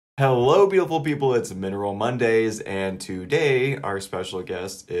Hello, beautiful people. It's Mineral Mondays, and today our special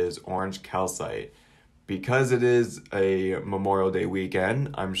guest is Orange Calcite. Because it is a Memorial Day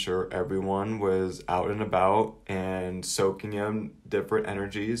weekend, I'm sure everyone was out and about and soaking in different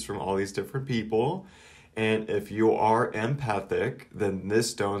energies from all these different people. And if you are empathic, then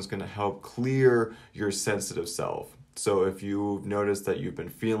this stone is going to help clear your sensitive self. So if you've noticed that you've been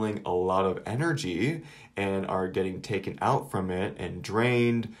feeling a lot of energy and are getting taken out from it and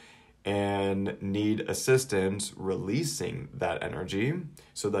drained and need assistance releasing that energy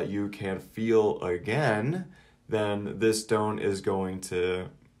so that you can feel again, then this stone is going to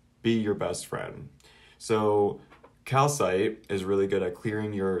be your best friend. So calcite is really good at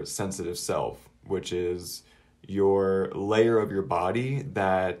clearing your sensitive self, which is your layer of your body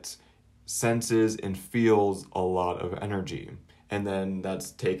that senses and feels a lot of energy. And then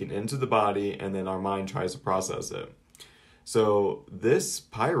that's taken into the body, and then our mind tries to process it. So this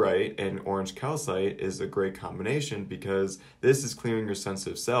pyrite and orange calcite is a great combination because this is clearing your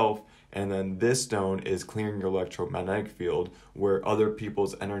sensitive self, and then this stone is clearing your electromagnetic field where other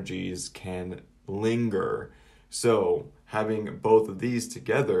people's energies can linger. So having both of these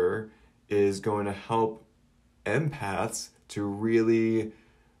together is going to help empaths to really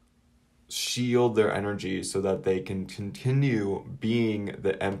shield their energy so that they can continue being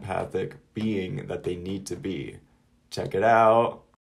the empathic being that they need to be. Check it out.